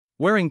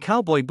Wearing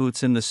cowboy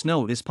boots in the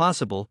snow is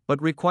possible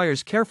but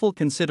requires careful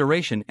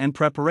consideration and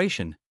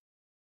preparation.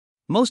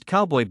 Most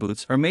cowboy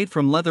boots are made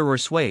from leather or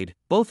suede,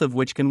 both of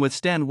which can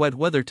withstand wet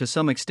weather to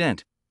some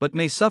extent, but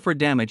may suffer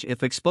damage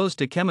if exposed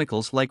to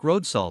chemicals like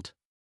road salt.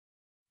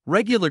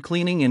 Regular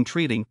cleaning and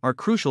treating are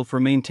crucial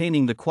for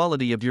maintaining the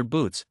quality of your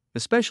boots,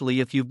 especially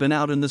if you've been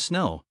out in the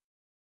snow.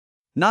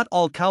 Not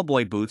all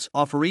cowboy boots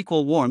offer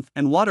equal warmth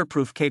and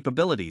waterproof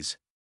capabilities.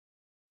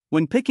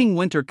 When picking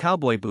winter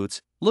cowboy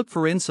boots, look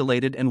for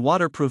insulated and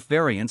waterproof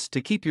variants to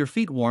keep your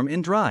feet warm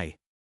and dry.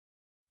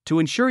 To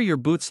ensure your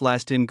boots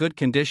last in good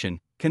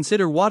condition,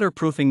 consider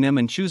waterproofing them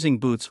and choosing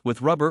boots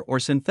with rubber or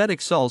synthetic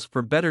soles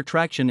for better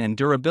traction and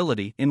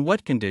durability in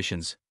wet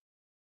conditions.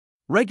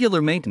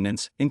 Regular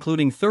maintenance,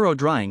 including thorough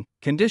drying,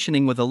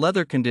 conditioning with a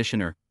leather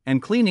conditioner,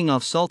 and cleaning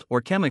off salt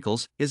or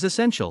chemicals, is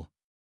essential.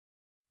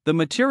 The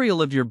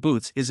material of your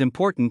boots is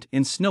important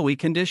in snowy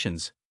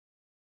conditions.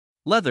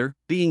 Leather,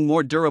 being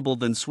more durable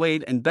than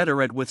suede and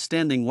better at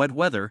withstanding wet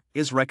weather,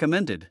 is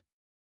recommended.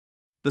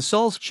 The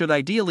soles should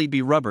ideally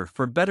be rubber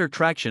for better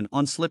traction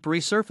on slippery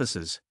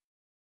surfaces.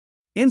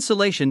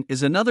 Insulation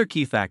is another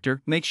key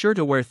factor. Make sure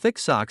to wear thick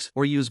socks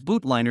or use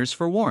boot liners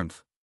for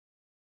warmth.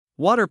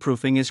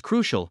 Waterproofing is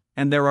crucial,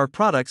 and there are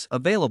products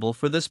available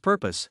for this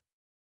purpose.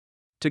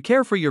 To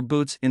care for your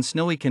boots in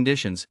snowy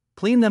conditions,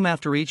 clean them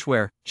after each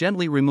wear,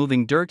 gently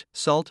removing dirt,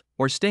 salt,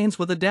 or stains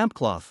with a damp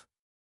cloth.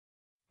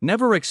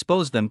 Never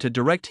expose them to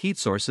direct heat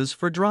sources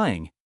for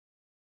drying.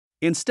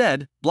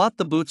 Instead, blot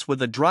the boots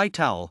with a dry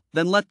towel,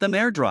 then let them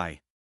air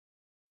dry.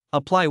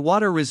 Apply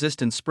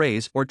water-resistant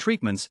sprays or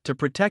treatments to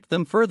protect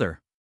them further.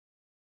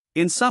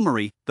 In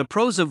summary, the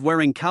pros of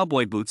wearing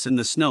cowboy boots in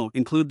the snow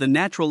include the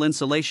natural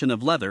insulation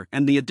of leather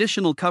and the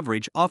additional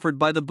coverage offered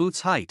by the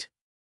boot's height.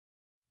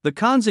 The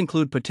cons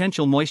include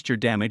potential moisture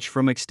damage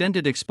from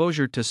extended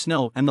exposure to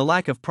snow and the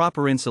lack of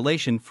proper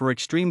insulation for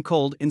extreme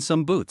cold in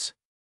some boots.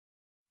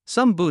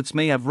 Some boots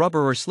may have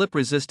rubber or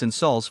slip-resistant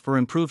soles for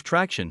improved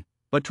traction,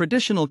 but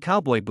traditional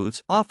cowboy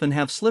boots often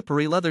have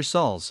slippery leather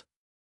soles.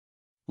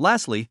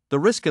 Lastly, the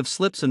risk of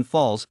slips and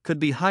falls could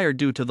be higher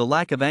due to the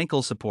lack of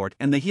ankle support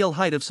and the heel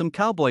height of some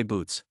cowboy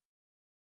boots.